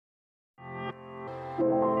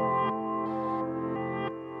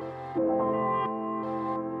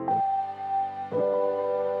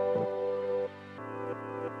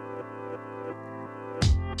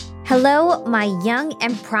Hello, my young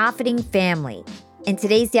and profiting family. In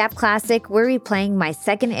today's YAPClassic, we're replaying my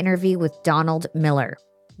second interview with Donald Miller.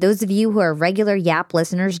 Those of you who are regular YAP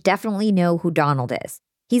listeners definitely know who Donald is.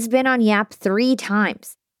 He's been on YAP 3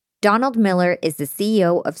 times. Donald Miller is the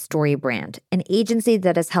CEO of StoryBrand, an agency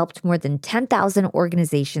that has helped more than 10,000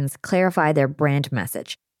 organizations clarify their brand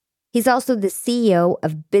message. He's also the CEO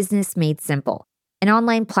of Business Made Simple, an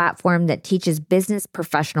online platform that teaches business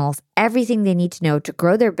professionals everything they need to know to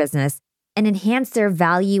grow their business and enhance their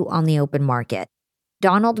value on the open market.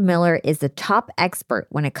 Donald Miller is the top expert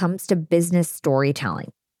when it comes to business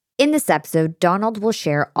storytelling. In this episode, Donald will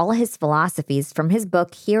share all his philosophies from his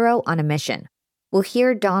book, Hero on a Mission. We'll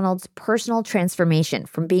hear Donald's personal transformation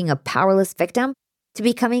from being a powerless victim to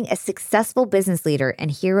becoming a successful business leader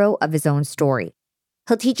and hero of his own story.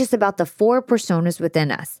 He'll teach us about the 4 personas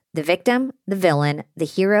within us: the victim, the villain, the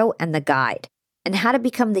hero, and the guide, and how to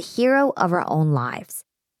become the hero of our own lives.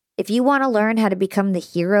 If you want to learn how to become the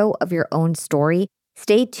hero of your own story,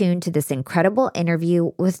 stay tuned to this incredible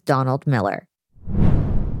interview with Donald Miller.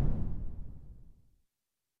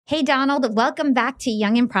 Hey, Donald, welcome back to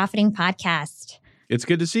Young and Profiting Podcast. It's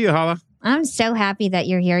good to see you, Hala. I'm so happy that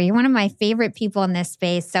you're here. You're one of my favorite people in this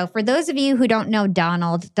space. So for those of you who don't know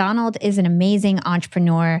Donald, Donald is an amazing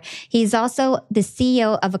entrepreneur. He's also the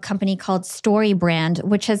CEO of a company called StoryBrand,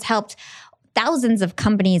 which has helped thousands of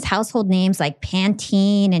companies, household names like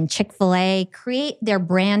Pantene and Chick-fil-A, create their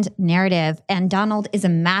brand narrative. And Donald is a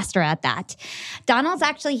master at that. Donald's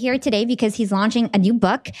actually here today because he's launching a new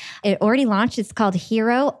book. It already launched. It's called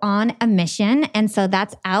Hero on a Mission. And so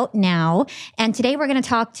that's out now. And today we're going to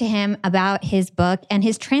talk to him about his book and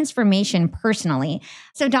his transformation personally.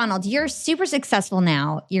 So Donald, you're super successful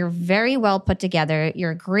now. You're very well put together.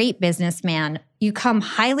 You're a great businessman. You come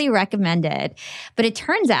highly recommended. But it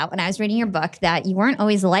turns out when I was reading your book that you weren't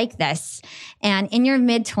always like this. And in your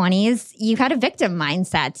mid-20s, you had a victim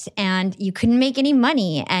mindset and you couldn't make any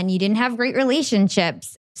money and you didn't have great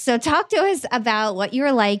relationships. So talk to us about what you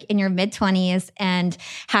were like in your mid-20s and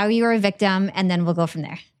how you were a victim, and then we'll go from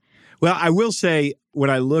there. Well, I will say, when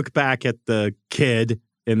I look back at the kid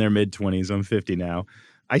in their mid-20s, I'm 50 now,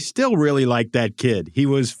 I still really like that kid. He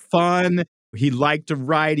was fun. He liked to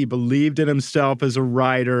write. He believed in himself as a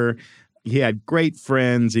writer. He had great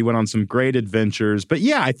friends. He went on some great adventures. But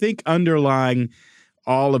yeah, I think underlying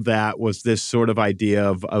all of that was this sort of idea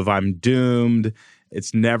of I'm doomed.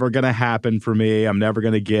 It's never going to happen for me. I'm never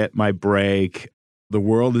going to get my break. The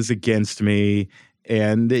world is against me.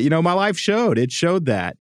 And, my life showed. It showed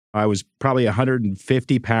that. I was probably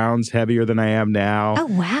 150 pounds heavier than I am now. Oh,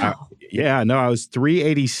 wow. I was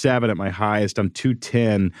 387 at my highest. I'm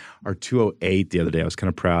 210 or 208 the other day. I was kind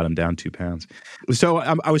of proud. I'm down 2 pounds. So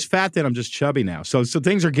I was fat then. I'm just chubby now. So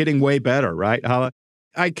things are getting way better, right, Hala?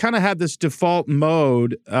 I kind of had this default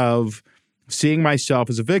mode of seeing myself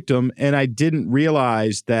as a victim, and I didn't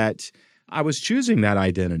realize that I was choosing that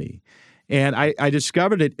identity. And I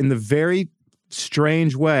discovered it in the very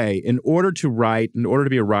strange way. In order to write, in order to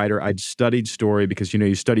be a writer, I'd studied story because,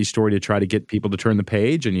 you study story to try to get people to turn the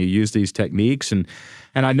page, and you use these techniques. And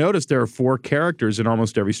I noticed there are 4 characters in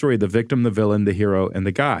almost every story: the victim, the villain, the hero, and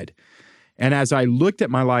the guide. And as I looked at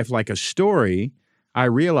my life like a story, I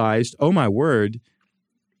realized, oh my word,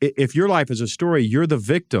 if your life is a story, you're the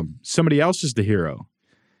victim. Somebody else is the hero.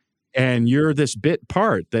 And you're this bit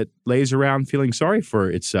part that lays around feeling sorry for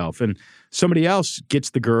itself. And somebody else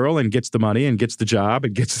gets the girl and gets the money and gets the job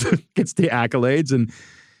and gets the accolades. And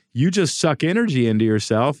you just suck energy into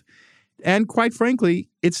yourself. And quite frankly,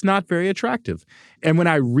 it's not very attractive. And when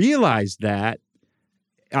I realized that,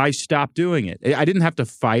 I stopped doing it. I didn't have to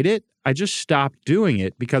fight it. I just stopped doing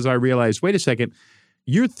it because I realized, wait a second,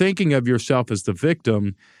 you're thinking of yourself as the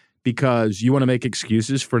victim because you want to make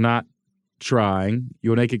excuses for not trying. You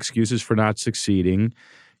want to make excuses for not succeeding.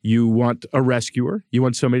 You want a rescuer. You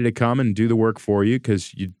want somebody to come and do the work for you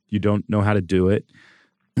because you don't know how to do it.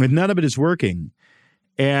 And none of it is working.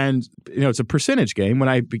 And, it's a percentage game. When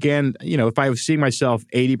I began, if I was seeing myself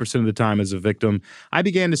 80% of the time as a victim, I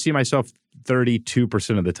began to see myself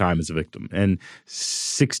 32% of the time as a victim and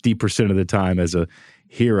 60% of the time as a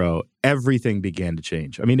hero. Everything began to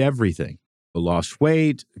change. I mean, everything. I lost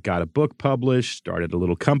weight, got a book published, started a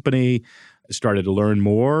little company, started to learn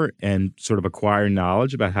more and sort of acquire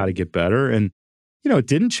knowledge about how to get better. And, it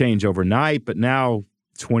didn't change overnight, but now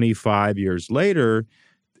 25 years later,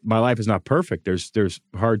 my life is not perfect. There's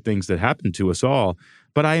hard things that happen to us all,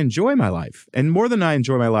 But I enjoy my life. And more than I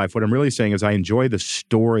enjoy my life, what I'm really saying is I enjoy the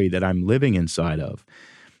story that I'm living inside of.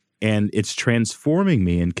 And it's transforming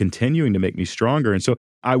me and continuing to make me stronger. And so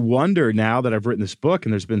I wonder, now that I've written this book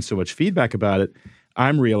and there's been so much feedback about it,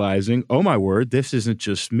 I'm realizing, oh my word, this isn't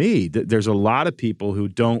just me. There's a lot of people who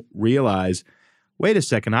don't realize, wait a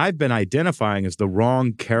second, I've been identifying as the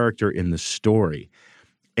wrong character in the story,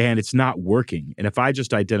 and it's not working. And if I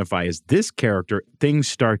just identify as this character, things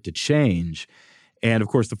start to change. And of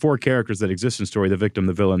course, the four characters that exist in story, the victim,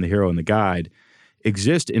 the villain, the hero, and the guide,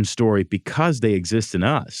 exist in story because they exist in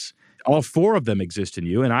us. All four of them exist in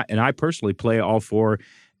you, and I personally play all four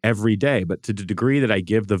every day. But to the degree that I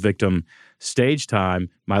give the victim stage time,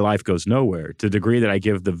 my life goes nowhere. To the degree that I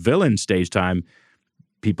give the villain stage time,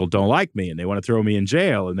 people don't like me and they want to throw me in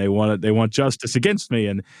jail and they want justice against me.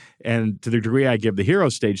 And to the degree I give the hero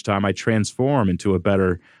stage time, I transform into a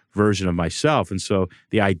better version of myself. And so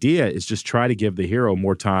the idea is just try to give the hero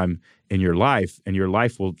more time in your life, and your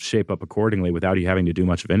life will shape up accordingly without you having to do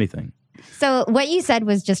much of anything. So what you said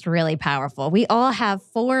was just really powerful. We all have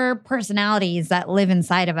four personalities that live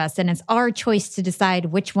inside of us, and it's our choice to decide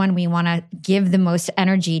which one we want to give the most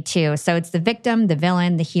energy to. So it's the victim, the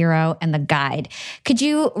villain, the hero, and the guide. Could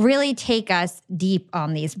you really take us deep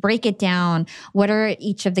on these? Break it down. What are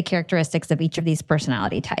each of the characteristics of each of these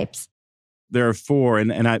personality types? There are four,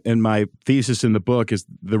 and my thesis in the book is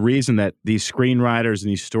the reason that these screenwriters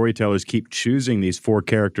and these storytellers keep choosing these four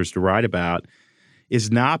characters to write about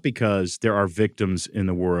is not because there are victims in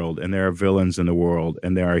the world and there are villains in the world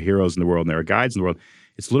and there are heroes in the world and there are guides in the world.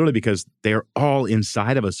 It's literally because they're all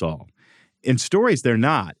inside of us all. In stories, they're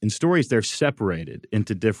not. In stories, they're separated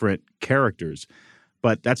into different characters.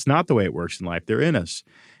 But that's not the way it works in life. They're in us.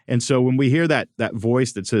 And so when we hear that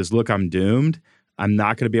voice that says, look, I'm doomed, I'm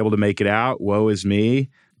not going to be able to make it out, woe is me,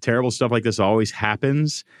 terrible stuff like this always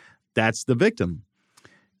happens, that's the victim.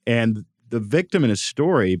 And the victim in a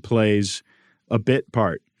story plays a bit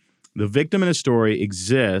part. The victim in a story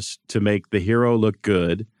exists to make the hero look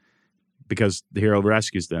good because the hero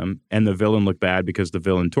rescues them, and the villain look bad because the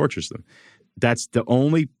villain tortures them. That's the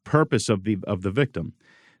only purpose of the victim.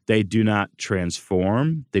 They do not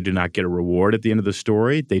transform. They do not get a reward at the end of the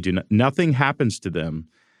story. Nothing happens to them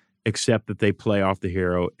except that they play off the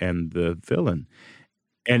hero and the villain.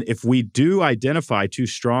 And if we do identify too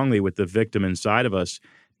strongly with the victim inside of us,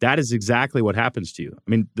 that is exactly what happens to you. I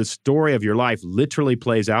mean, the story of your life literally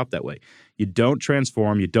plays out that way. You don't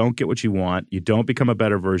transform. You don't get what you want. You don't become a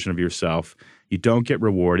better version of yourself. You don't get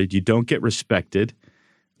rewarded. You don't get respected.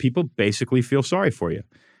 People basically feel sorry for you.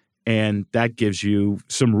 And that gives you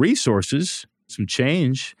some resources, some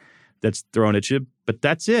change that's thrown at you, but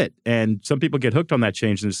that's it. And some people get hooked on that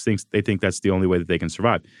change and they think that's the only way that they can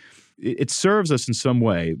survive. It serves us in some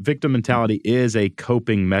way. Victim mentality is a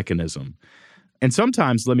coping mechanism. And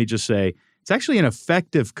sometimes, let me just say, it's actually an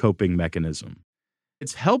effective coping mechanism.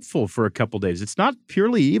 It's helpful for a couple days. It's not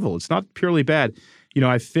purely evil. It's not purely bad. You know,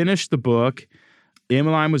 I finished the book.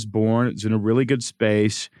 Emmeline was born. It was in a really good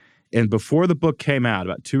space. And before the book came out,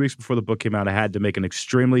 about 2 weeks before the book came out, I had to make an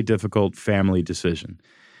extremely difficult family decision.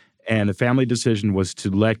 And the family decision was to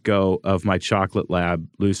let go of my chocolate lab,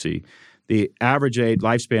 Lucy. The average age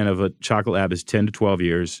lifespan of a chocolate lab is 10 to 12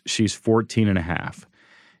 years. She's 14 and a half.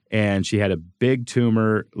 And she had a big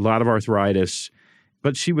tumor, a lot of arthritis,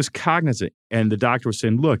 but she was cognizant. And the doctor was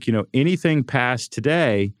saying, look, you know, anything past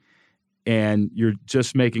today, and you're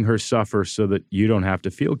just making her suffer so that you don't have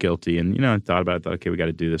to feel guilty. And, you know, I thought about it, okay, we got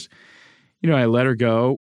to do this. You know, I let her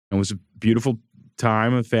go. It was a beautiful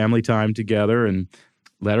time, a family time together, and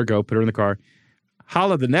let her go, put her in the car.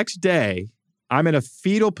 Hala, the next day, I'm in a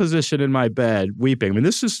fetal position in my bed, weeping. I mean,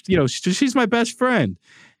 this is, you know, she's my best friend.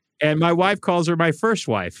 And my wife calls her my first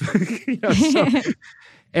wife. You know,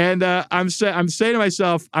 and I'm saying to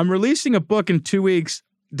myself, I'm releasing a book in 2 weeks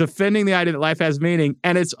defending the idea that life has meaning,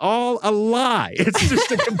 and it's all a lie. It's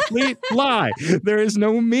just a complete lie. There is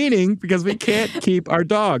no meaning because we can't keep our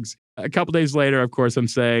dogs. A couple days later, of course, I'm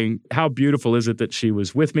saying, how beautiful is it that she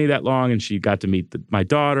was with me that long and she got to meet my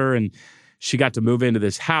daughter, and she got to move into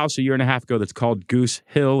this house a year and a half ago that's called Goose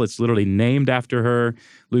Hill. It's literally named after her,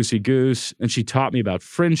 Lucy Goose. And she taught me about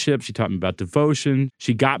friendship. She taught me about devotion.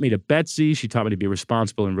 She got me to Betsy. She taught me to be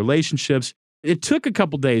responsible in relationships. It took a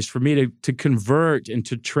couple days for me to convert and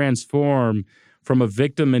to transform from a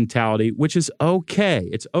victim mentality, which is okay.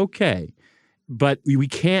 It's okay. But we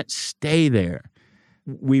can't stay there.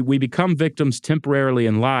 We become victims temporarily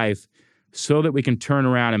in life so that we can turn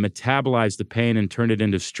around and metabolize the pain and turn it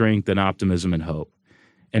into strength and optimism and hope.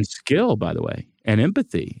 And skill, by the way, and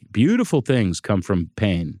empathy. Beautiful things come from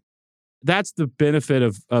pain. That's the benefit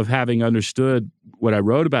of having understood what I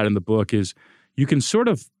wrote about in the book is you can sort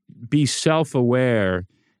of be self-aware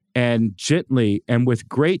and gently and with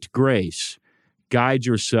great grace guide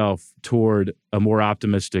yourself toward a more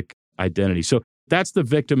optimistic identity. So that's the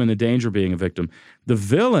victim and the danger of being a victim. The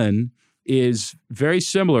villain is very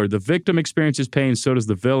similar. The victim experiences pain, so does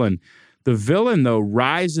the villain. The villain, though,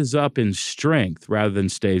 rises up in strength rather than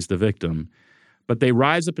stays the victim. But they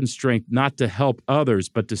rise up in strength not to help others,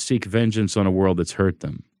 but to seek vengeance on a world that's hurt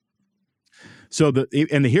them. So the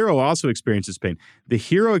hero also experiences pain. The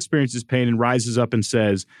hero experiences pain and rises up and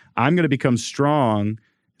says, I'm going to become strong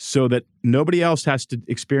so that nobody else has to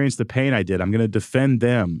experience the pain I did. I'm going to defend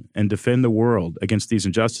them and defend the world against these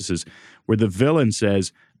injustices. Where the villain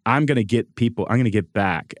says, I'm going to get people, I'm going to get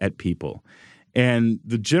back at people. And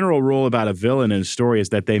the general rule about a villain in a story is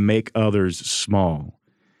that they make others small.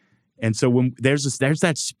 And so when there's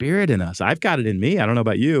that spirit in us. I've got it in me. I don't know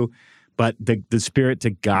about you. But the spirit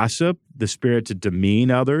to gossip, the spirit to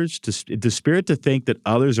demean others, the spirit to think that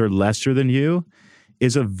others are lesser than you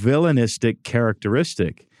is a villainistic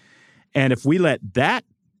characteristic. And if we let that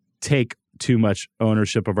take too much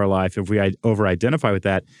ownership of our life, if we over-identify with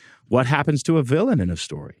that, what happens to a villain in a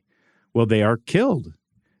story? Well, they are killed.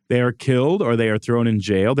 They are killed or they are thrown in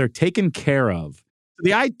jail. They're taken care of.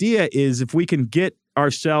 The idea is if we can get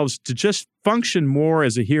ourselves to just function more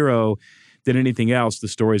as a hero than anything else, the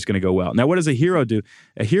story is going to go well. Now, what does a hero do?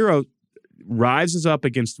 A hero rises up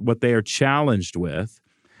against what they are challenged with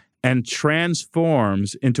and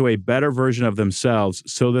transforms into a better version of themselves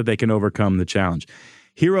so that they can overcome the challenge.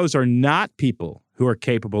 Heroes are not people who are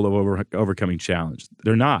capable of overcoming challenge.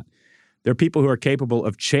 They're not. They're people who are capable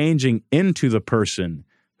of changing into the person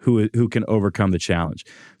who can overcome the challenge.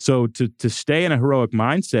 So to stay in a heroic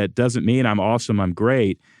mindset doesn't mean I'm awesome, I'm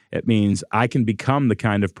great. It means I can become the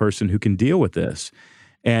kind of person who can deal with this.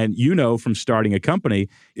 And you know from starting a company,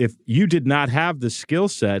 if you did not have the skill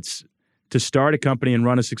sets to start a company and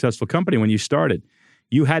run a successful company when you started,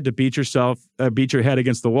 you had to beat your head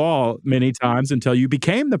against the wall many times until you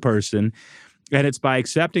became the person. And it's by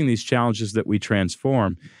accepting these challenges that we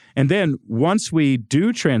transform. And then once we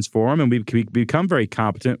do transform and we become very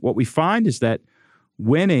competent, what we find is that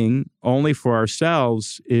winning only for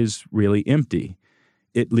ourselves is really empty.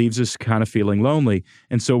 It leaves us kind of feeling lonely.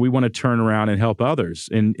 And so we want to turn around and help others.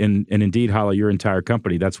 And indeed, Hala, your entire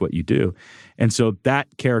company, that's what you do. And so that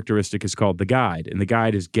characteristic is called the guide. And the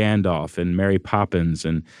guide is Gandalf and Mary Poppins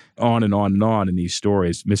and on and on and on in these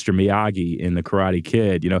stories. Mr. Miyagi in The Karate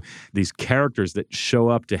Kid, these characters that show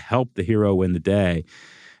up to help the hero win the day.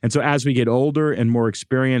 And so as we get older and more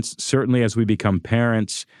experienced, certainly as we become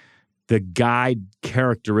parents, the guide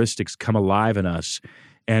characteristics come alive in us.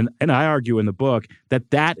 And I argue in the book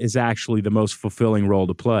that is actually the most fulfilling role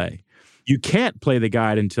to play. You can't play the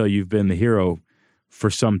guide until you've been the hero for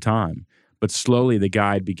some time, but slowly the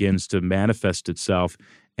guide begins to manifest itself,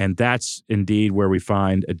 and that's indeed where we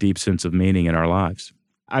find a deep sense of meaning in our lives.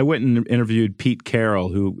 I went and interviewed Pete Carroll,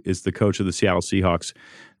 who is the coach of the Seattle Seahawks,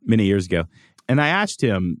 many years ago, and I asked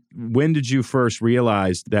him, when did you first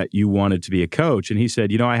realize that you wanted to be a coach? And he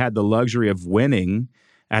said, I had the luxury of winning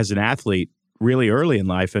as an athlete really early in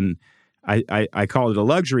life, and I call it a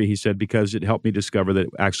luxury, he said, because it helped me discover that it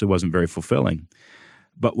actually wasn't very fulfilling.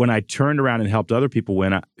 But when I turned around and helped other people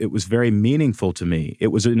win, it was very meaningful to me. It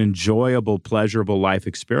was an enjoyable, pleasurable life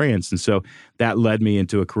experience, and so that led me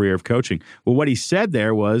into a career of coaching. Well, what he said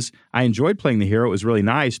there was, I enjoyed playing the hero. It was really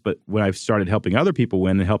nice, but when I started helping other people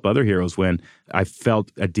win and help other heroes win, I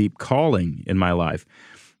felt a deep calling in my life.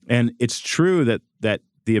 And it's true that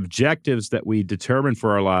the objectives that we determine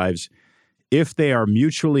for our lives, if they are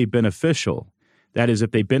mutually beneficial, that is,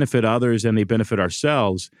 if they benefit others and they benefit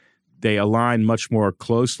ourselves, they align much more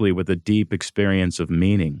closely with a deep experience of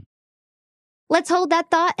meaning. Let's hold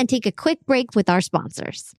that thought and take a quick break with our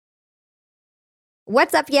sponsors.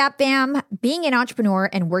 What's up, Yap Fam? Being an entrepreneur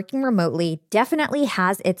and working remotely definitely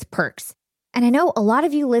has its perks. And I know a lot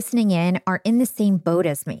of you listening in are in the same boat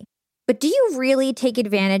as me. But do you really take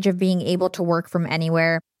advantage of being able to work from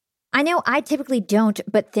anywhere? I know I typically don't,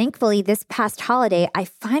 but thankfully this past holiday, I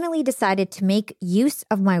finally decided to make use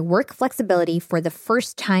of my work flexibility for the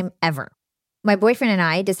first time ever. My boyfriend and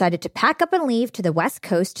I decided to pack up and leave to the West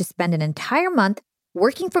Coast to spend an entire month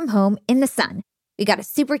working from home in the sun. We got a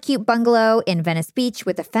super cute bungalow in Venice Beach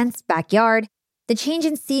with a fenced backyard. The change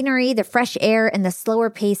in scenery, the fresh air, and the slower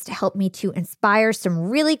pace helped me to inspire some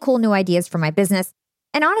really cool new ideas for my business.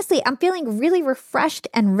 And honestly, I'm feeling really refreshed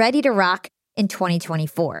and ready to rock in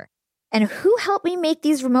 2024. And who helped me make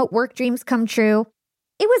these remote work dreams come true?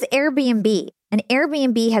 It was Airbnb. And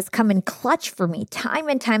Airbnb has come in clutch for me time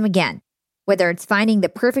and time again. Whether it's finding the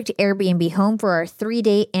perfect Airbnb home for our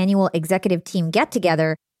 3-day annual executive team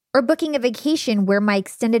get-together, or booking a vacation where my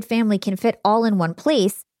extended family can fit all in one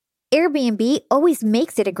place, Airbnb always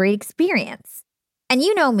makes it a great experience. And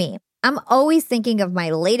you know me, I'm always thinking of my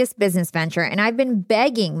latest business venture, and I've been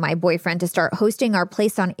begging my boyfriend to start hosting our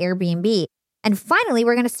place on Airbnb. And finally,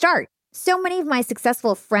 we're going to start. So many of my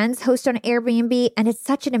successful friends host on Airbnb, and it's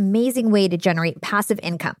such an amazing way to generate passive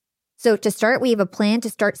income. So to start, we have a plan to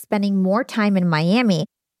start spending more time in Miami,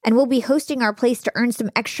 and we'll be hosting our place to earn some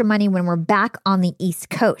extra money when we're back on the East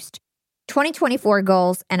Coast. 2024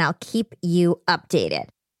 goals, and I'll keep you updated.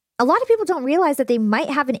 A lot of people don't realize that they might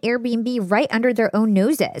have an Airbnb right under their own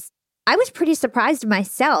noses. I was pretty surprised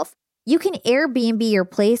myself. You can Airbnb your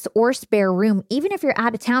place or spare room even if you're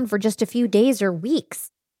out of town for just a few days or weeks.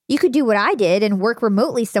 You could do what I did and work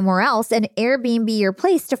remotely somewhere else and Airbnb your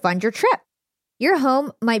place to fund your trip. Your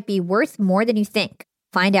home might be worth more than you think.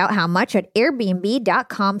 Find out how much at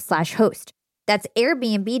airbnb.com/host. That's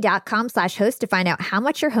airbnb.com/host to find out how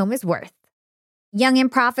much your home is worth. Young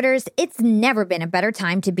and profiters, it's never been a better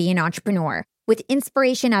time to be an entrepreneur. With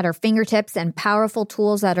inspiration at our fingertips and powerful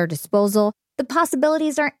tools at our disposal, the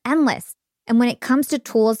possibilities are endless. And when it comes to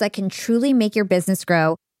tools that can truly make your business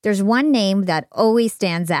grow, there's one name that always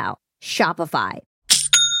stands out: Shopify.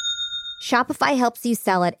 Shopify helps you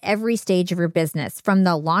sell at every stage of your business, from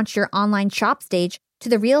the launch your online shop stage to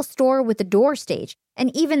the real store with the door stage,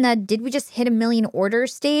 and even the did we just hit 1 million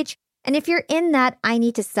orders stage? And if you're in that I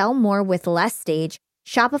need to sell more with less stage,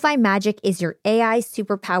 Shopify Magic is your AI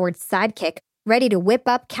superpowered sidekick, ready to whip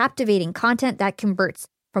up captivating content that converts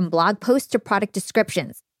from blog posts to product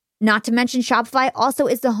descriptions. Not to mention, Shopify also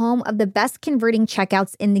is the home of the best converting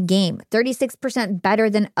checkouts in the game, 36% better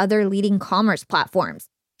than other leading commerce platforms.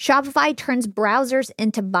 Shopify turns browsers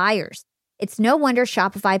into buyers. It's no wonder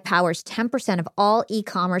Shopify powers 10% of all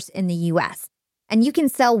e-commerce in the US. And you can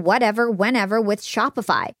sell whatever, whenever with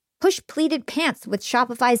Shopify. Push pleated pants with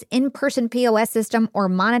Shopify's in-person POS system or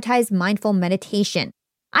monetize mindful meditation.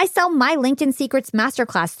 I sell my LinkedIn Secrets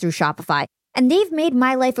Masterclass through Shopify, and they've made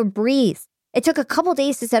my life a breeze. It took a couple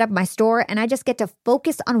days to set up my store, and I just get to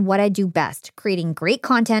focus on what I do best, creating great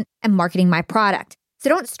content and marketing my product. So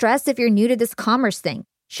don't stress if you're new to this commerce thing.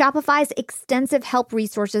 Shopify's extensive help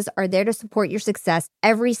resources are there to support your success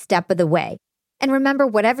every step of the way. And remember,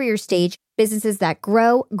 whatever your stage, businesses that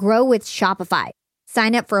grow with Shopify.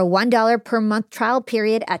 Sign up for a $1 per month trial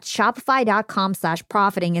period at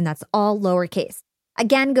shopify.com/profiting, and that's all lowercase.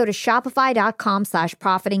 Again, go to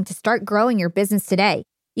shopify.com/profiting to start growing your business today.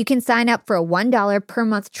 You can sign up for a $1 per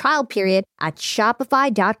month trial period at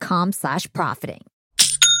shopify.com/profiting.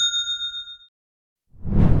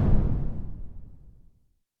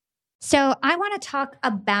 So I want to talk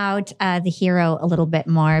about the hero a little bit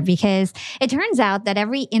more, because it turns out that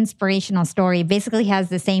every inspirational story basically has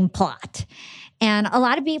the same plot. And a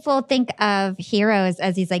lot of people think of heroes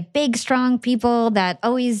as these like big, strong people that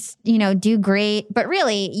always, do great. But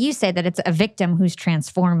really, you say that it's a victim who's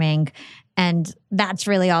transforming. And that's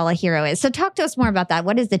really all a hero is. So talk to us more about that.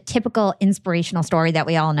 What is the typical inspirational story that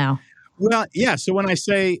we all know? Well, yeah. So when I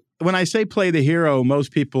say play the hero,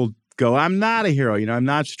 most people go, I'm not a hero. I'm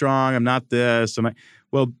not strong. I'm not this.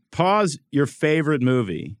 Well, pause your favorite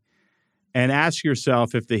movie and ask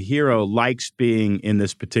yourself if the hero likes being in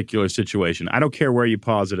this particular situation. I don't care where you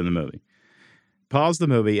pause it in the movie. Pause the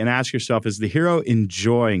movie and ask yourself, is the hero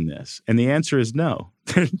enjoying this? And the answer is no.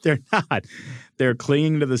 They're not. They're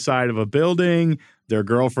clinging to the side of a building. Their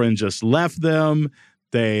girlfriend just left them.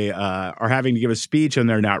 They are having to give a speech and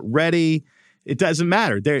they're not ready. It doesn't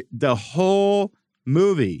matter. The whole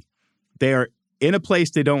movie, they are in a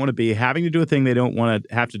place they don't want to be, having to do a thing they don't want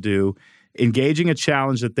to have to do, engaging a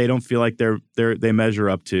challenge that they don't feel like they measure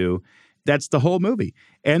up to. That's the whole movie.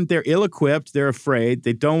 And they're ill-equipped. They're afraid.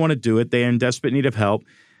 They don't want to do it. They're in desperate need of help.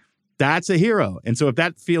 That's a hero. And so if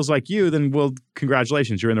that feels like you, then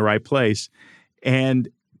congratulations, you're in the right place. And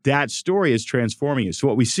that story is transforming you. So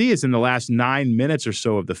what we see is in the last 9 minutes or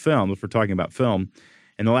so of the film, if we're talking about film,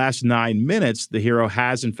 in the last 9 minutes, the hero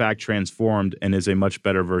has in fact transformed and is a much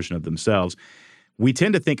better version of themselves. We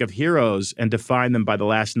tend to think of heroes and define them by the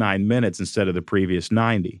last 9 minutes instead of the previous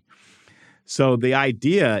 90. So the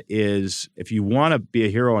idea is, if you want to be a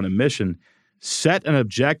hero on a mission, set an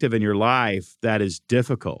objective in your life that is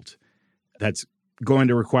difficult, that's going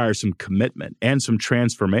to require some commitment and some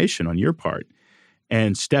transformation on your part,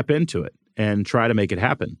 and step into it and try to make it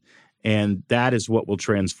happen. And that is what will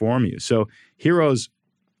transform you. So heroes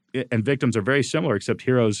and victims are very similar, except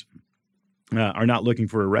heroes are not looking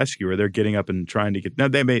for a rescuer. They're getting up and trying to get. Now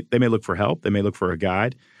they may look for help. They may look for a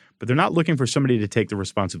guide, but they're not looking for somebody to take the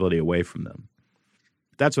responsibility away from them.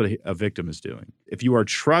 That's what a victim is doing. If you are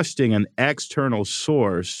trusting an external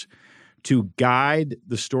source to guide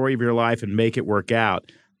the story of your life and make it work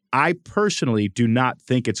out, I personally do not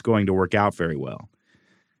think it's going to work out very well.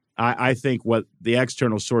 I think what the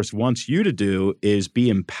external source wants you to do is be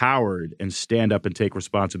empowered and stand up and take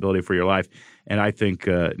responsibility for your life. And I think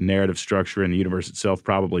narrative structure in the universe itself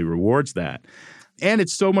probably rewards that. And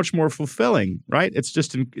it's so much more fulfilling, right?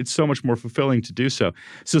 It's so much more fulfilling to do so.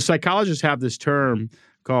 So psychologists have this term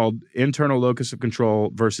called internal locus of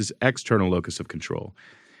control versus external locus of control.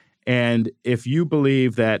 And if you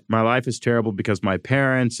believe that my life is terrible because my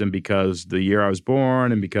parents and because the year I was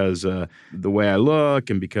born and because the way I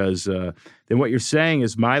look and because then what you're saying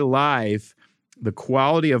is my life, the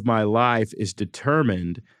quality of my life is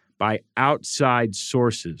determined by outside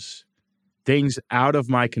sources, things out of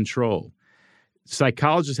my control.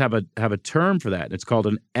 Psychologists have a term for that. And it's called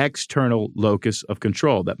an external locus of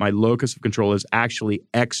control, that my locus of control is actually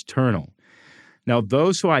external. Now,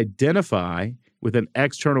 those who identify with an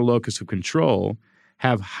external locus of control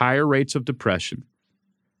have higher rates of depression,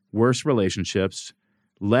 worse relationships,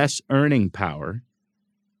 less earning power,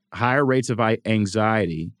 higher rates of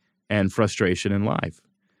anxiety and frustration in life.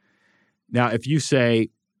 Now, if you say,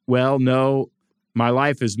 well, no, my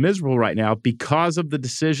life is miserable right now because of the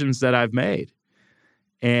decisions that I've made,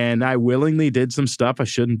 and I willingly did some stuff I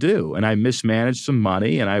shouldn't do, and I mismanaged some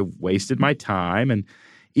money, and I wasted my time, and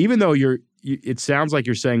even though it sounds like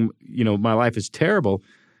you're saying, my life is terrible.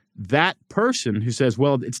 That person who says,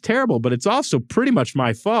 well, it's terrible, but it's also pretty much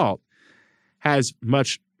my fault, has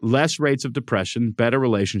much less rates of depression, better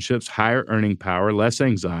relationships, higher earning power, less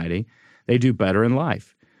anxiety. They do better in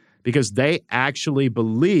life because they actually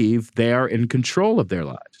believe they are in control of their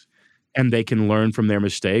lives and they can learn from their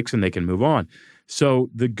mistakes and they can move on. So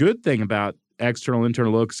the good thing about external,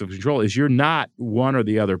 internal locus of control is you're not one or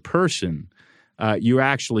the other person. You're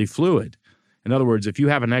actually fluid. In other words, if you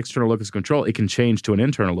have an external locus of control, it can change to an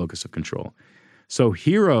internal locus of control. So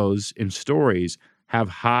heroes in stories have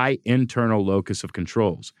high internal locus of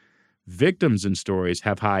controls. Victims in stories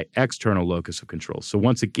have high external locus of control. So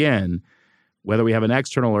once again, whether we have an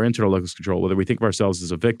external or internal locus of control, whether we think of ourselves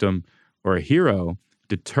as a victim or a hero,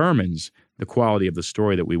 determines the quality of the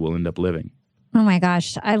story that we will end up living. Oh my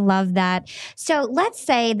gosh, I love that. So let's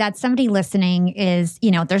say that somebody listening is,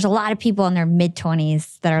 there's a lot of people in their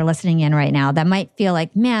mid-20s that are listening in right now that might feel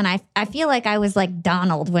like, man, I feel like I was like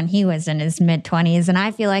Donald when he was in his mid-20s. And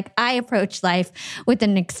I feel like I approach life with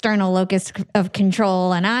an external locus of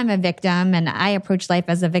control and I'm a victim and I approach life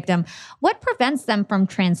as a victim. What prevents them from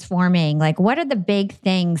transforming? Like, what are the big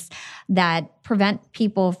things that prevent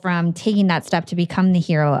people from taking that step to become the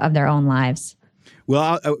hero of their own lives?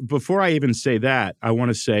 Well, before I even say that, I want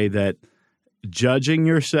to say that judging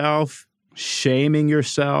yourself, shaming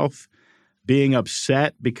yourself, being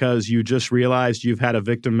upset because you just realized you've had a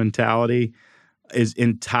victim mentality is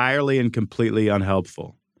entirely and completely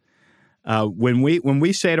unhelpful. When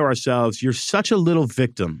we say to ourselves, you're such a little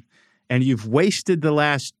victim and you've wasted the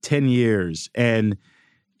last 10 years and,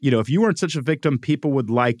 if you weren't such a victim, people would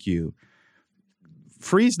like you.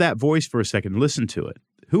 Freeze that voice for a second. Listen to it.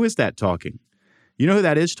 Who is that talking? You know who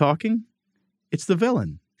that is talking? It's the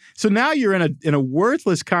villain. So now you're in a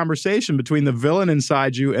worthless conversation between the villain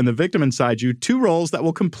inside you and the victim inside you, two roles that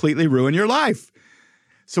will completely ruin your life.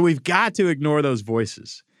 So we've got to ignore those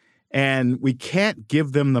voices, and we can't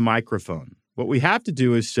give them the microphone. What we have to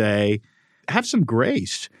do is say, have some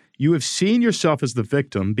grace. You have seen yourself as the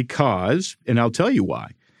victim because, and I'll tell you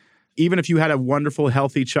why, even if you had a wonderful,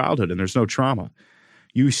 healthy childhood and there's no trauma,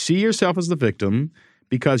 you see yourself as the victim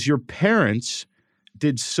because your parents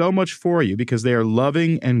did so much for you because they are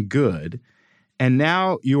loving and good. And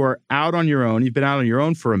now you are out on your own. You've been out on your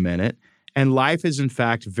own for a minute. And life is, in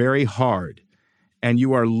fact, very hard. And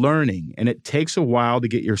you are learning. And it takes a while to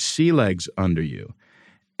get your sea legs under you.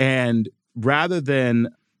 And rather than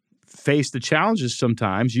face the challenges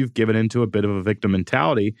sometimes, you've given into a bit of a victim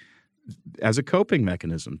mentality as a coping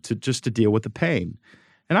mechanism to deal with the pain.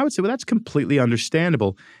 And I would say, well, that's completely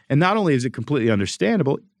understandable. And not only is it completely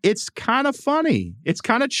understandable, it's kind of funny. It's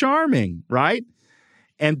kind of charming, right?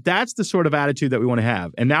 And that's the sort of attitude that we want to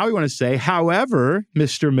have. And now we want to say, however,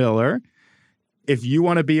 Mr. Miller, if you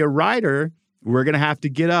want to be a writer, we're going to have to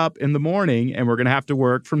get up in the morning and we're going to have to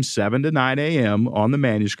work from 7 to 9 a.m. on the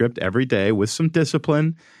manuscript every day with some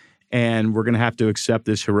discipline. And we're going to have to accept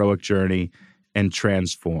this heroic journey and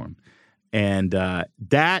transform. And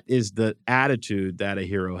that is the attitude that a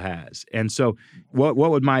hero has. And so what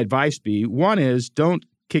would my advice be? One is don't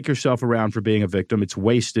kick yourself around for being a victim. It's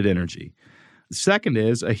wasted energy. The second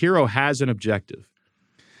is a hero has an objective.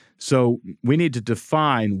 So we need to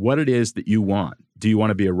define what it is that you want. Do you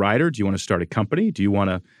want to be a writer? Do you want to start a company? Do you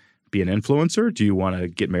want to be an influencer? Do you want to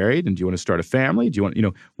get married? And do you want to start a family? Do you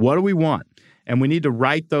want, what do we want? And we need to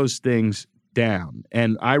write those things down.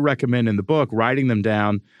 And I recommend in the book writing them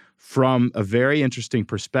down from a very interesting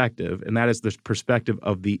perspective, and that is the perspective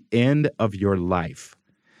of the end of your life.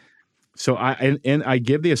 So I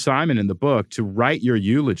give the assignment in the book to write your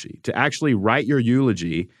eulogy, to actually write your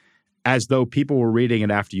eulogy as though people were reading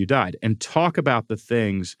it after you died, and talk about the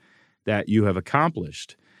things that you have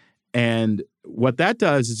accomplished. And what that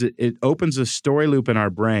does is it opens a story loop in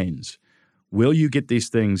our brains. Will you get these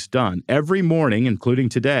things done? Every morning, including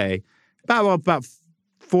today, about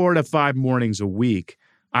 4 to 5 mornings a week,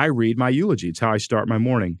 I read my eulogy. It's how I start my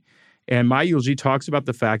morning. And my eulogy talks about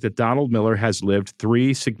the fact that Donald Miller has lived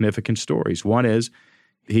 3 significant stories. One is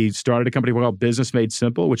he started a company called Business Made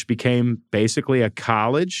Simple, which became basically a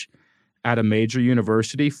college at a major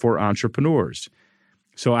university for entrepreneurs.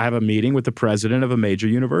 So I have a meeting with the president of a major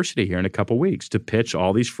university here in a couple weeks to pitch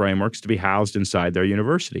all these frameworks to be housed inside their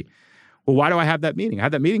university. Well, why do I have that meeting? I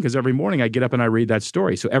have that meeting because every morning I get up and I read that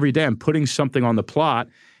story. So every day I'm putting something on the plot.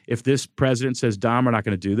 If this president says, Dom, we're not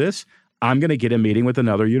going to do this, I'm going to get a meeting with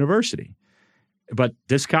another university. But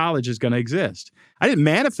this college is going to exist. I didn't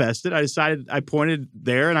manifest it. I decided, I pointed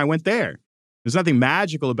there and I went there. There's nothing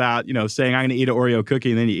magical about, saying I'm going to eat an Oreo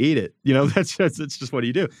cookie and then you eat it. That's just what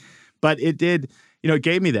you do. But it did, it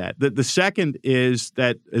gave me that. The second is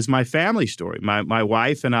my family story. My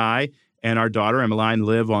wife and I and our daughter, Emmeline,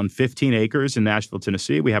 live on 15 acres in Nashville,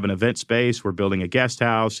 Tennessee. We have an event space. We're building a guest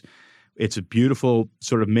house. It's a beautiful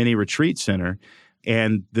sort of mini retreat center.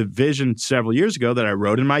 And the vision several years ago that I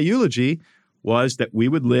wrote in my eulogy was that we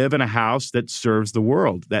would live in a house that serves the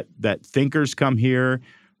world, that thinkers come here,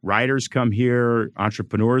 writers come here,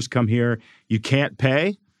 entrepreneurs come here. You can't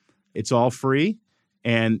pay. It's all free.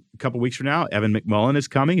 And a couple of weeks from now, Evan McMullen is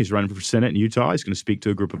coming. He's running for Senate in Utah. He's going to speak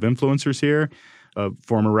to a group of influencers here. A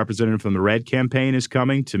former representative from the Red campaign is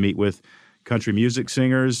coming to meet with country music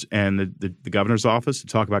singers and the governor's office to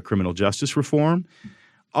talk about criminal justice reform.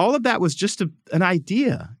 All of that was just an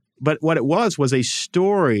idea. But what it was a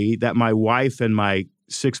story that my wife and my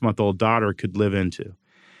 6-month-old daughter could live into.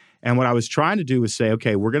 And what I was trying to do was say,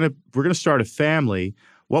 okay, we're gonna start a family.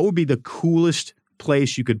 What would be the coolest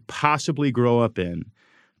place you could possibly grow up in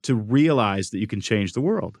to realize that you can change the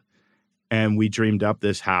world? And we dreamed up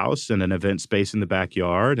this house and an event space in the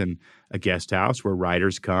backyard and a guest house where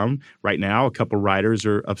writers come. Right now, a couple writers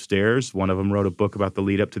are upstairs. One of them wrote a book about the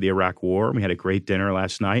lead up to the Iraq War. We had a great dinner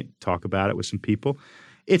last night, talk about it with some people.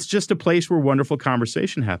 It's just a place where wonderful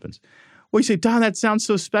conversation happens. Well, you say, Don, that sounds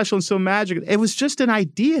so special and so magical. It was just an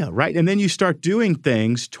idea, right? And then you start doing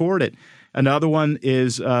things toward it. Another one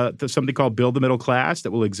is something called Build the Middle Class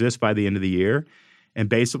that will exist by the end of the year. And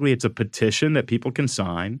basically, it's a petition that people can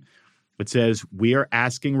sign. It says, we are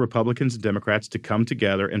asking Republicans and Democrats to come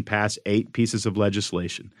together and pass 8 pieces of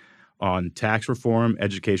legislation on tax reform,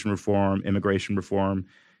 education reform, immigration reform,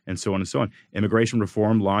 and so on and so on. Immigration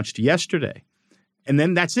reform launched yesterday. And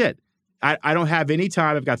then that's it. I don't have any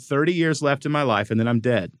time. I've got 30 years left in my life, and then I'm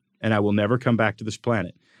dead, and I will never come back to this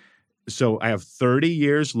planet. So I have 30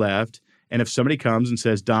 years left, and if somebody comes and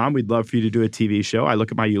says, Dom, we'd love for you to do a TV show, I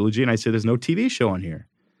look at my eulogy and I say, there's no TV show on here.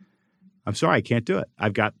 I'm sorry, I can't do it.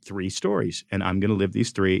 I've got 3 stories, and I'm going to live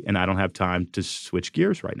these 3, and I don't have time to switch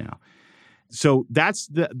gears right now. So that's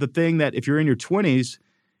the thing that if you're in your 20s,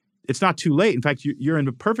 it's not too late. In fact, you're in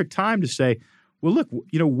the perfect time to say, well, look,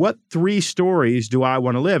 what 3 stories do I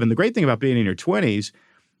want to live? And the great thing about being in your 20s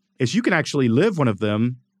is you can actually live one of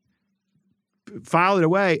them, file it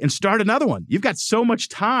away, and start another one. You've got so much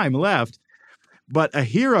time left. But a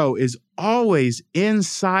hero is always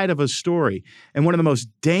inside of a story. And one of the most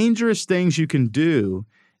dangerous things you can do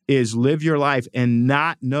is live your life and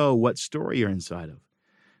not know what story you're inside of.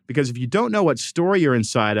 Because if you don't know what story you're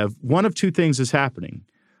inside of, one of 2 things is happening.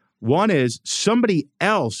 One is somebody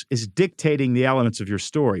else is dictating the elements of your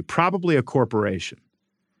story, probably a corporation,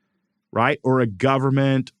 right? Or a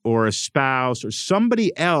government or a spouse or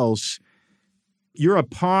somebody else. You're a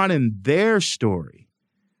pawn in their story,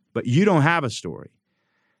 but you don't have a story.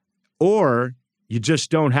 Or you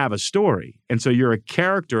just don't have a story. And so you're a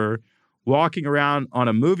character walking around on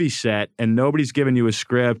a movie set and nobody's giving you a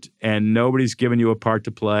script and nobody's giving you a part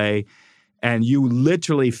to play. And you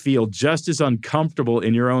literally feel just as uncomfortable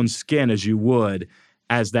in your own skin as you would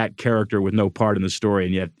as that character with no part in the story,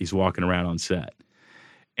 and yet he's walking around on set.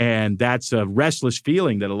 And that's a restless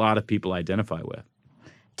feeling that a lot of people identify with.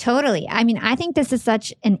 Totally. I mean, I think this is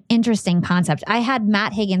such an interesting concept. I had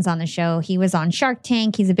Matt Higgins on the show. He was on Shark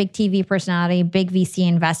Tank. He's a big TV personality, big VC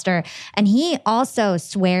investor. And he also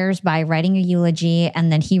swears by writing a eulogy,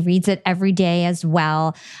 and then he reads it every day as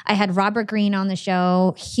well. I had Robert Greene on the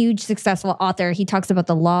show, huge successful author. He talks about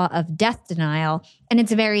the law of death denial. And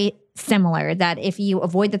it's very similar, that if you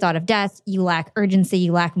avoid the thought of death, you lack urgency,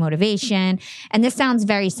 you lack motivation. And this sounds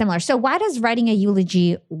very similar. So why does writing a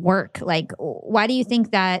eulogy work? Like, why do you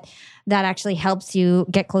think that actually helps you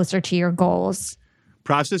get closer to your goals?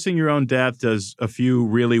 Processing your own death does a few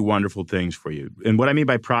really wonderful things for you. And what I mean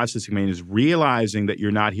by processing is realizing that you're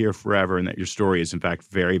not here forever and that your story is, in fact,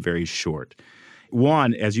 very, very short.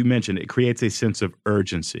 One, as you mentioned, it creates a sense of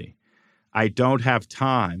urgency. I don't have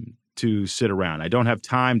time to sit around. I don't have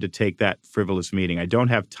time to take that frivolous meeting. I don't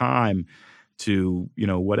have time to,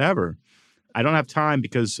 whatever. I don't have time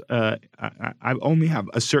because I only have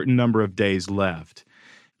a certain number of days left.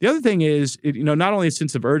 The other thing is, not only a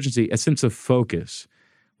sense of urgency, a sense of focus,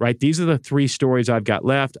 right? These are the 3 stories I've got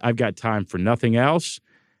left. I've got time for nothing else,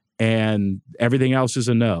 and everything else is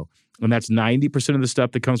a no. And that's 90% of the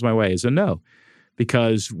stuff that comes my way is a no.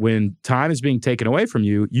 Because when time is being taken away from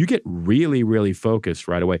you, you get really, really focused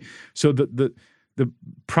right away. So the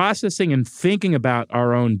processing and thinking about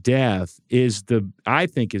our own death I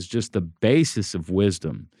think is just the basis of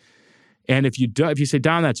wisdom. And if you say,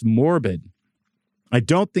 Don, that's morbid, I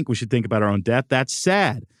don't think we should think about our own death. That's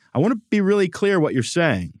sad. I want to be really clear what you're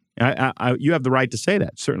saying. You have the right to say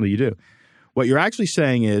that. Certainly you do. What you're actually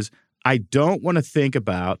saying is, I don't want to think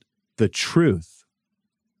about the truth.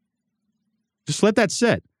 Just let that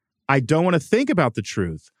sit. I don't want to think about the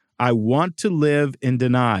truth. I want to live in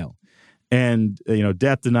denial. And,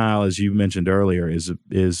 death denial, as you mentioned earlier, is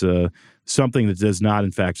something that does not,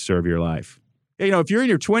 in fact, serve your life. If you're in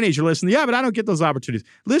your 20s, you're listening, but I don't get those opportunities.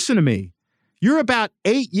 Listen to me. You're about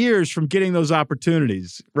 8 years from getting those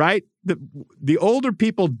opportunities, right? The older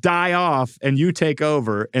people die off and you take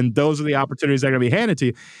over, and those are the opportunities that are going to be handed to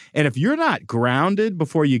you. And if you're not grounded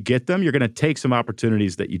before you get them, you're going to take some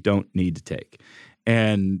opportunities that you don't need to take.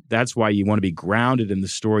 And that's why you want to be grounded in the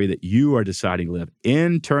story that you are deciding to live.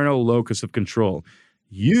 Internal locus of control.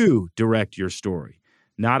 You direct your story,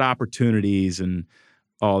 not opportunities and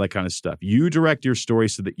all that kind of stuff. You direct your story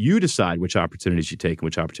so that you decide which opportunities you take and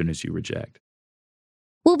which opportunities you reject.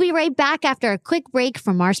 We'll be right back after a quick break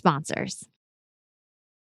from our sponsors.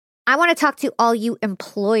 I want to talk to all you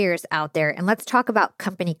employers out there, and let's talk about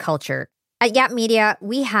company culture. At Yap Media,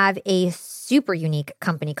 we have a super unique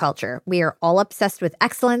company culture. We are all obsessed with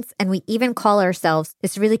excellence, and we even call ourselves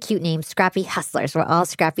this really cute name, Scrappy Hustlers. We're all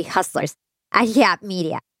Scrappy Hustlers at Yap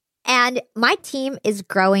Media. And my team is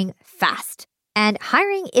growing fast. And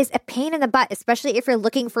hiring is a pain in the butt, especially if you're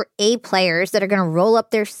looking for A players that are going to roll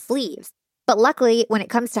up their sleeves. But luckily, when it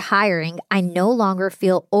comes to hiring, I no longer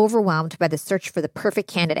feel overwhelmed by the search for the perfect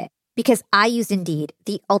candidate because I use Indeed,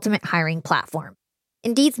 the ultimate hiring platform.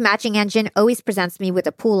 Indeed's matching engine always presents me with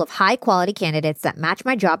a pool of high-quality candidates that match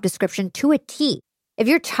my job description to a T. If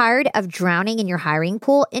you're tired of drowning in your hiring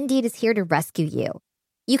pool, Indeed is here to rescue you.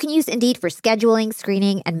 You can use Indeed for scheduling,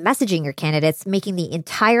 screening, and messaging your candidates, making the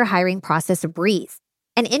entire hiring process a breeze.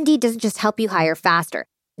 And Indeed doesn't just help you hire faster.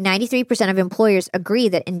 93% of employers agree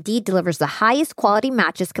that Indeed delivers the highest quality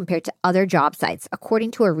matches compared to other job sites, according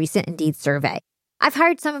to a recent Indeed survey. I've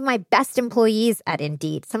hired some of my best employees at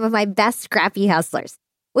Indeed, some of my best scrappy hustlers.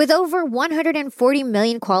 With over 140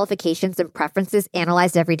 million qualifications and preferences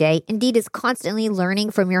analyzed every day, Indeed is constantly learning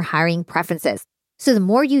from your hiring preferences. So the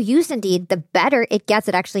more you use Indeed, the better it gets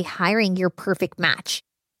at actually hiring your perfect match.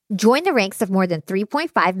 Join the ranks of more than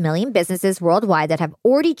 3.5 million businesses worldwide that have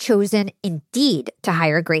already chosen Indeed to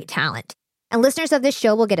hire great talent. And listeners of this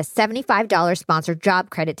show will get a $75 sponsored job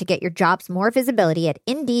credit to get your jobs more visibility at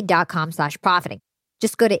Indeed.com/profiting.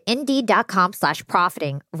 Just go to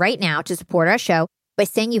Indeed.com/profiting right now to support our show by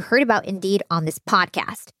saying you heard about Indeed on this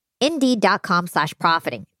podcast.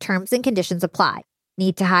 Indeed.com/profiting. Terms and conditions apply.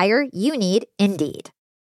 Need to hire? You need Indeed.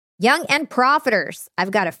 Young and profiters,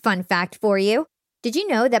 I've got a fun fact for you. Did you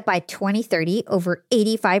know that by 2030, over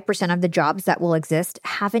 85% of the jobs that will exist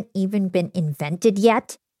haven't even been invented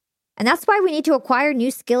yet? And that's why we need to acquire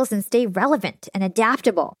new skills and stay relevant and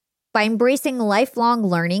adaptable. By embracing lifelong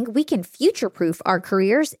learning, we can future-proof our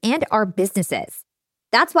careers and our businesses.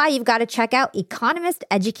 That's why you've got to check out Economist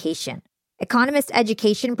Education. Economist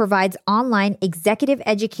Education provides online executive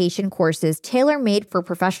education courses tailor-made for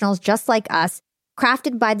professionals just like us,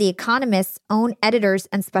 crafted by The Economist's own editors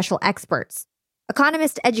and special experts.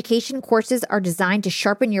 Economist Education courses are designed to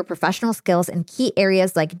sharpen your professional skills in key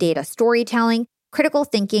areas like data storytelling, critical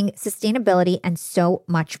thinking, sustainability, and so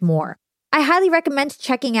much more. I highly recommend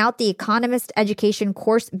checking out the Economist Education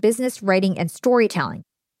course, Business Writing and Storytelling.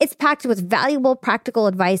 It's packed with valuable practical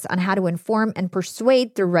advice on how to inform and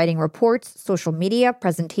persuade through writing reports, social media,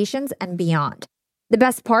 presentations, and beyond. The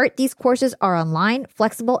best part, these courses are online,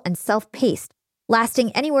 flexible, and self-paced,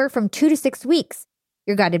 lasting anywhere from 2 to 6 weeks.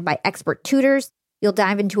 You're guided by expert tutors. You'll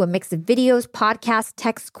dive into a mix of videos, podcasts,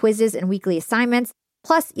 text quizzes, and weekly assignments.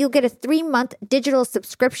 Plus, you'll get a 3-month digital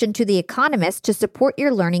subscription to The Economist to support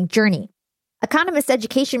your learning journey. Economist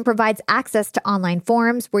Education provides access to online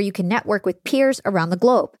forums where you can network with peers around the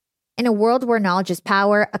globe. In a world where knowledge is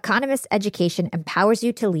power, Economist Education empowers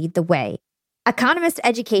you to lead the way. Economist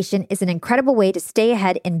Education is an incredible way to stay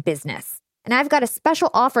ahead in business. And I've got a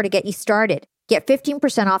special offer to get you started. Get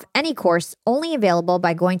 15% off any course, only available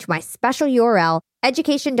by going to my special URL,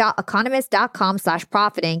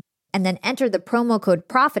 education.economist.com/profiting, and then enter the promo code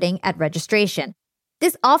profiting at registration.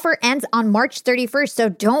 This offer ends on March 31st, so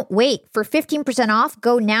don't wait. For 15% off,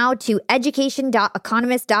 go now to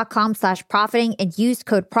education.economist.com/profiting and use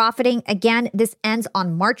code profiting. Again, this ends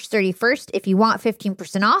on March 31st. If you want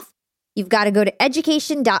 15% off, you've got to go to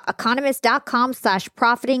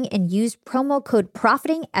education.economist.com/profiting and use promo code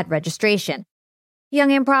profiting at registration.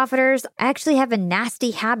 Young and profiters, I actually have a nasty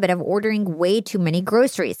habit of ordering way too many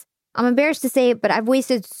groceries. I'm embarrassed to say it, but I've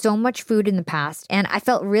wasted so much food in the past, and I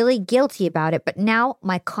felt really guilty about it, but now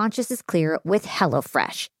my conscience is clear with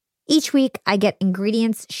HelloFresh. Each week, I get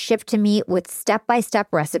ingredients shipped to me with step-by-step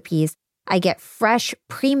recipes. I get fresh,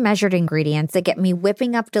 pre-measured ingredients that get me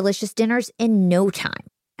whipping up delicious dinners in no time.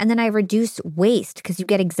 And then I reduce waste because you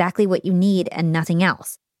get exactly what you need and nothing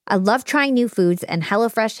else. I love trying new foods, and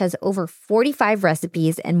HelloFresh has over 45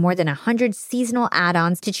 recipes and more than 100 seasonal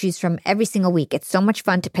add-ons to choose from every single week. It's so much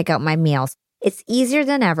fun to pick out my meals. It's easier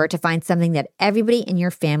than ever to find something that everybody in your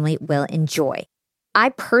family will enjoy. I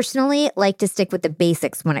personally like to stick with the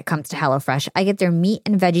basics when it comes to HelloFresh. I get their meat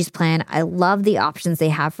and veggies plan. I love the options they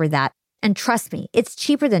have for that. And trust me, it's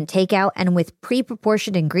cheaper than takeout, and with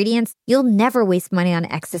pre-proportioned ingredients, you'll never waste money on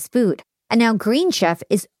excess food. And now Green Chef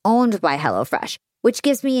is owned by HelloFresh, which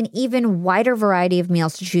gives me an even wider variety of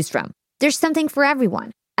meals to choose from. There's something for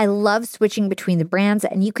everyone. I love switching between the brands,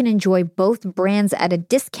 and you can enjoy both brands at a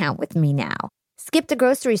discount with me now. Skip the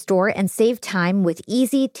grocery store and save time with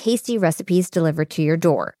easy, tasty recipes delivered to your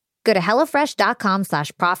door. Go to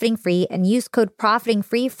HelloFresh.com/profitingfree and use code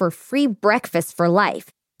profitingfree for free breakfast for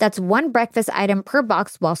life. That's one breakfast item per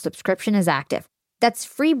box while subscription is active. That's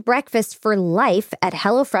free breakfast for life at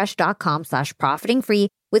HelloFresh.com/profitingfree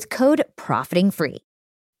with code profitingfree.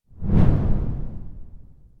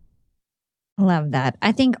 Love that.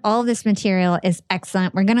 I think all of this material is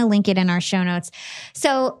excellent. We're going to link it in our show notes.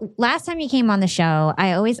 So last time you came on the show,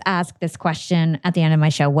 I always ask this question at the end of my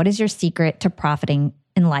show: what is your secret to profiting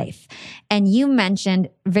in life? And you mentioned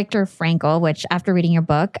Viktor Frankl, which after reading your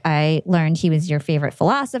book, I learned he was your favorite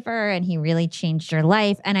philosopher and he really changed your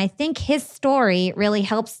life. And I think his story really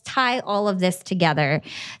helps tie all of this together.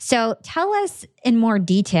 So tell us in more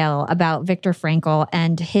detail about Viktor Frankl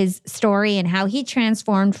and his story and how he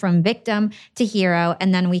transformed from victim to hero.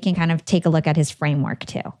 And then we can kind of take a look at his framework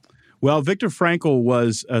too. Well, Viktor Frankl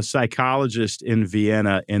was a psychologist in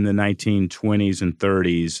Vienna in the 1920s and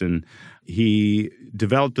 30s, and he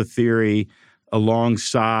developed a theory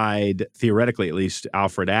alongside, theoretically at least,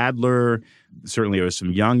 Alfred Adler. Certainly there was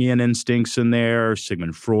some Jungian instincts in there.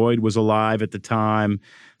 Sigmund Freud was alive at the time.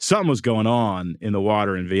 Something was going on in the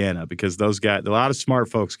water in Vienna because those guys, a lot of smart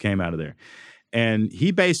folks came out of there. And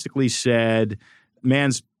he basically said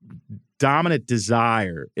man's dominant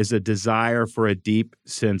desire is a desire for a deep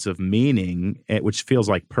sense of meaning, which feels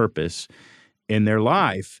like purpose in their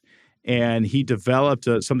life. And he developed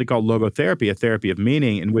something called logotherapy, a therapy of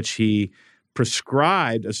meaning, in which he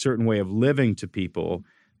prescribed a certain way of living to people,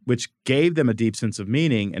 which gave them a deep sense of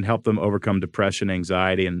meaning and helped them overcome depression,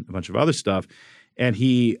 anxiety, and a bunch of other stuff. And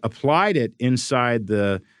he applied it inside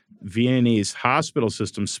the Viennese hospital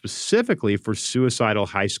system specifically for suicidal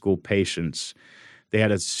high school patients. They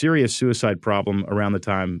had a serious suicide problem around the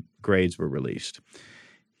time grades were released.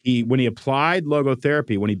 When he applied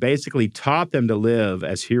logotherapy, when he basically taught them to live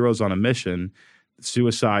as heroes on a mission, the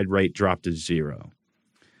suicide rate dropped to 0.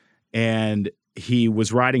 And he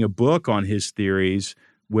was writing a book on his theories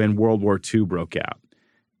when World War II broke out.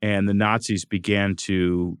 And the Nazis began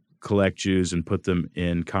to collect Jews and put them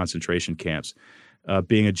in concentration camps.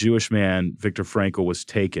 Being a Jewish man, Viktor Frankl was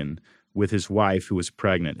taken with his wife, who was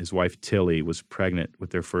pregnant. His wife, Tilly, was pregnant with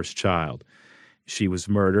their first child. She was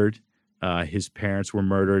murdered. His parents were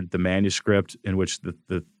murdered. The manuscript in which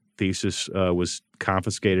the thesis was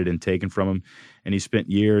confiscated and taken from him. And he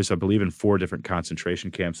spent years, I believe, in 4 different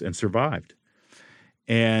concentration camps and survived.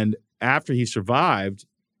 And after he survived,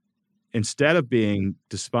 instead of being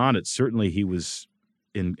despondent, certainly he was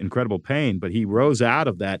in incredible pain, but he rose out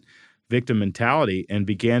of that victim mentality and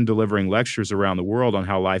began delivering lectures around the world on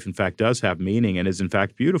how life, in fact, does have meaning and is, in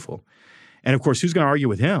fact, beautiful. And, of course, who's going to argue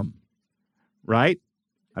with him, right?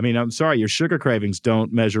 I mean, I'm sorry, your sugar cravings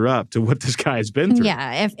don't measure up to what this guy has been through.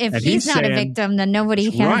 Yeah, if he's not saying, a victim, then nobody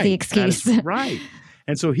has the excuse. That is right.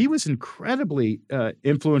 And so he was incredibly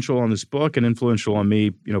influential on this book and influential on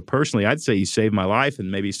me, personally. I'd say he saved my life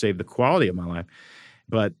and maybe saved the quality of my life.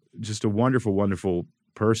 But just a wonderful, wonderful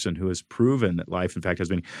person who has proven that life, in fact, has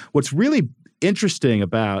meaning. What's really interesting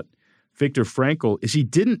about Viktor Frankl is he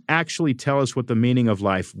didn't actually tell us what the meaning of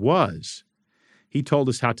life was. He told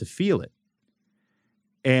us how to feel it.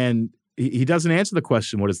 And he doesn't answer the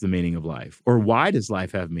question, what is the meaning of life? Or why does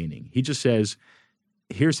life have meaning? He just says,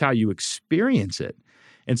 here's how you experience it.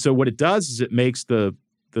 And so what it does is it makes the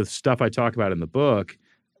stuff I talk about in the book,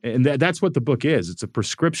 and that's what the book is. It's a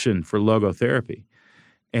prescription for logotherapy.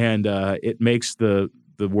 And it makes the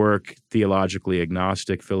work theologically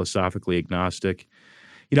agnostic, philosophically agnostic.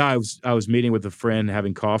 I was meeting with a friend,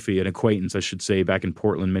 having coffee, an acquaintance, I should say, back in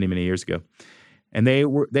Portland many, many years ago. And it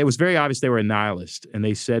was very obvious they were a nihilist. And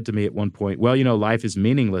they said to me at one point, well, life is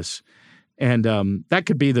meaningless. And that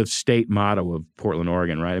could be the state motto of Portland,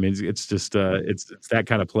 Oregon, right? I mean, it's just it's that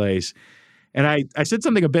kind of place. And I said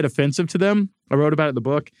something a bit offensive to them. I wrote about it in the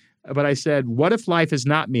book. But I said, what if life is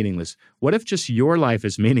not meaningless? What if just your life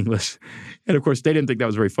is meaningless? And of course, they didn't think that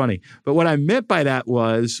was very funny. But what I meant by that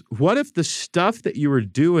was, what if the stuff that you were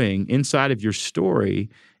doing inside of your story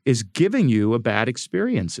is giving you a bad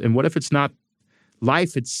experience? And what if it's not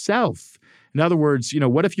life itself? In other words,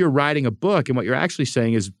 what if you're writing a book and what you're actually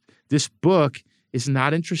saying is, this book is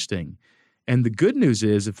not interesting? And the good news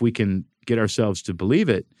is, if we can get ourselves to believe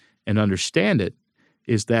it and understand it,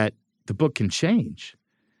 is that the book can change.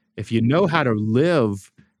 If you know how to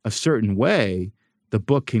live a certain way, the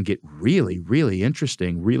book can get really, really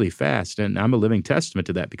interesting really fast. And I'm a living testament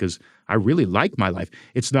to that because I really like my life.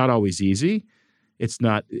 It's not always easy. It's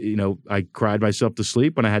not, I cried myself to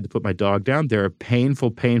sleep when I had to put my dog down. There are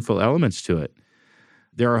painful, painful elements to it.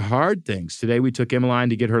 There are hard things. Today we took Emmeline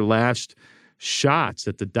to get her last shots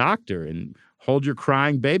at the doctor and hold your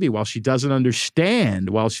crying baby while she doesn't understand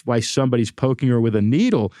why somebody's poking her with a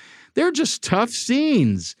needle. They're just tough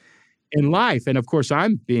scenes in life. And of course,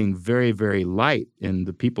 I'm being very, very light, and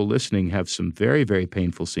the people listening have some very, very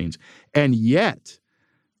painful scenes. And yet,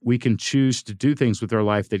 we can choose to do things with our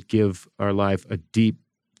life that give our life a deep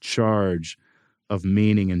charge of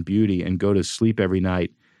meaning and beauty and go to sleep every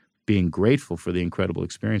night being grateful for the incredible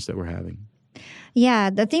experience that we're having. Yeah,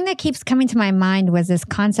 the thing that keeps coming to my mind was this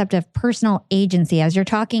concept of personal agency. As you're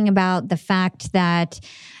talking about the fact that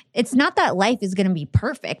it's not that life is going to be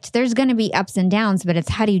perfect. There's going to be ups and downs, but it's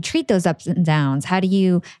how do you treat those ups and downs? How do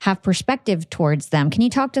you have perspective towards them? Can you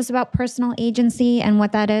talk to us about personal agency and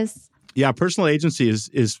what that is? Yeah, personal agency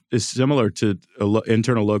is similar to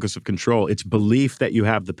internal locus of control. It's belief that you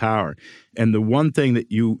have the power. And the one thing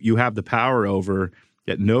that you have the power over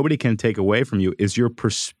that nobody can take away from you is your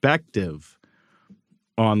perspective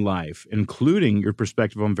on life, including your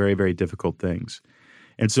perspective on very, very difficult things.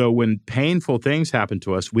 And so when painful things happen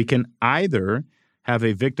to us, we can either have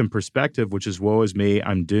a victim perspective, which is, woe is me,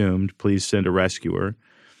 I'm doomed, please send a rescuer.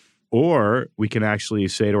 Or we can actually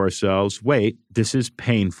say to ourselves, wait, this is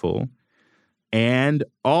painful, and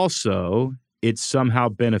also it somehow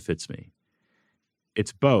benefits me.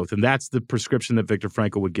 It's both. And that's the prescription that Viktor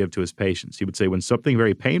Frankl would give to his patients. He would say, when something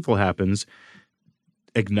very painful happens,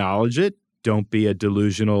 acknowledge it. Don't be a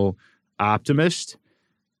delusional optimist.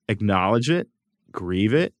 Acknowledge it,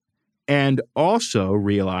 grieve it, and also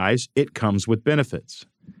realize it comes with benefits.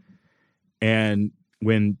 And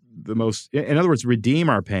in other words, redeem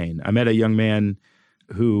our pain. I met a young man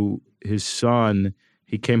who, his son,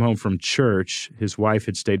 he came home from church. His wife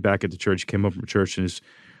had stayed back at the church. He came home from church, and his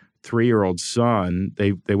 3-year-old son,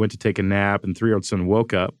 they went to take a nap, and 3-year-old son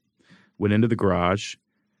woke up, went into the garage,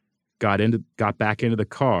 got back into the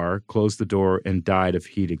car, closed the door, and died of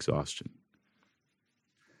heat exhaustion.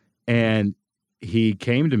 And he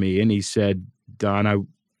came to me and he said, Don,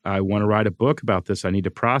 I want to write a book about this. I need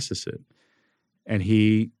to process it. And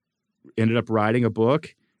he ended up writing a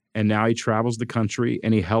book, and now he travels the country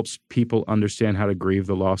and he helps people understand how to grieve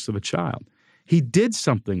the loss of a child. He did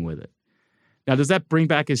something with it. Now, does that bring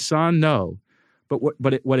back his son? No. But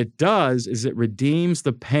what it does is it redeems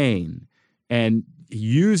the pain and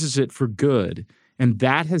uses it for good. And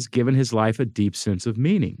that has given his life a deep sense of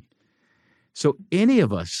meaning. So any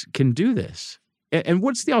of us can do this. And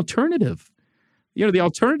what's the alternative? The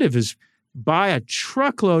alternative is buy a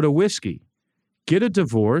truckload of whiskey, get a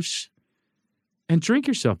divorce, and drink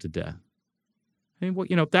yourself to death. And,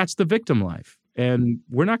 that's the victim life. And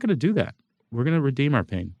we're not going to do that. We're going to redeem our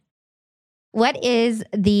pain. What is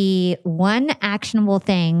the one actionable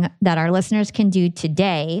thing that our listeners can do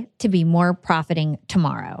today to be more profiting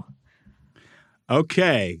tomorrow?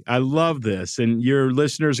 Okay, I love this. And your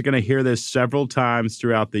listeners are going to hear this several times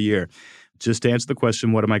throughout the year. Just answer the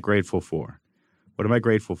question, what am I grateful for? What am I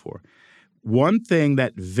grateful for? One thing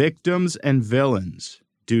that victims and villains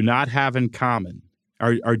do not have in common,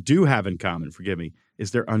 or do have in common,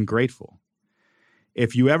 is they're ungrateful.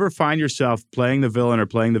 If you ever find yourself playing the villain or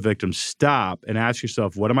playing the victim, stop and ask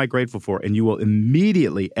yourself, what am I grateful for? And you will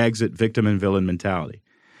immediately exit victim and villain mentality.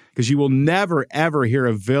 Because you will never, ever hear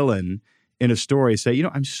a villain in a story say,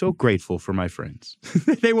 I'm so grateful for my friends.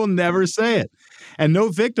 They will never say it. And no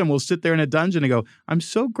victim will sit there in a dungeon and go, I'm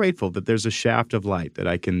so grateful that there's a shaft of light that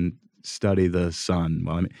I can study the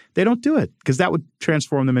sun. They don't do it because that would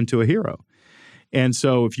transform them into a hero. And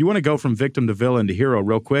so if you want to go from victim to villain to hero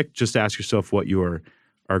real quick, just ask yourself what you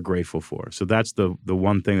are grateful for. So that's the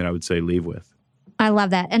one thing that I would say leave with. I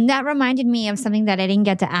love that. And that reminded me of something that I didn't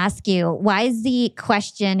get to ask you. Why is the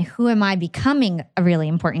question, who am I becoming, a really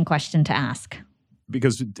important question to ask?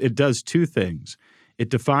 Because it does two things. It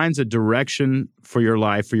defines a direction for your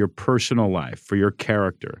life, for your personal life, for your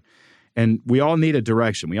character. And we all need a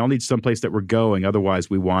direction. We all need someplace that we're going. Otherwise,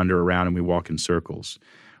 we wander around and we walk in circles,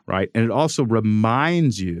 right? And it also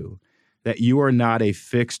reminds you that you are not a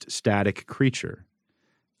fixed, static creature.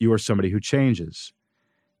 You are somebody who changes.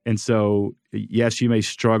 And so, yes, you may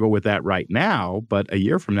struggle with that right now, but a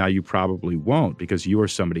year from now, you probably won't because you are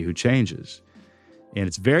somebody who changes. And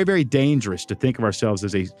it's very, very dangerous to think of ourselves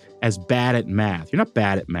as bad at math. You're not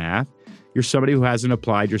bad at math. You're somebody who hasn't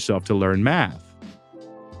applied yourself to learn math.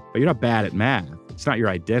 But you're not bad at math. It's not your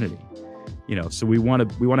identity. So we want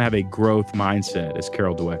to have a growth mindset, as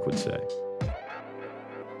Carol Dweck would say.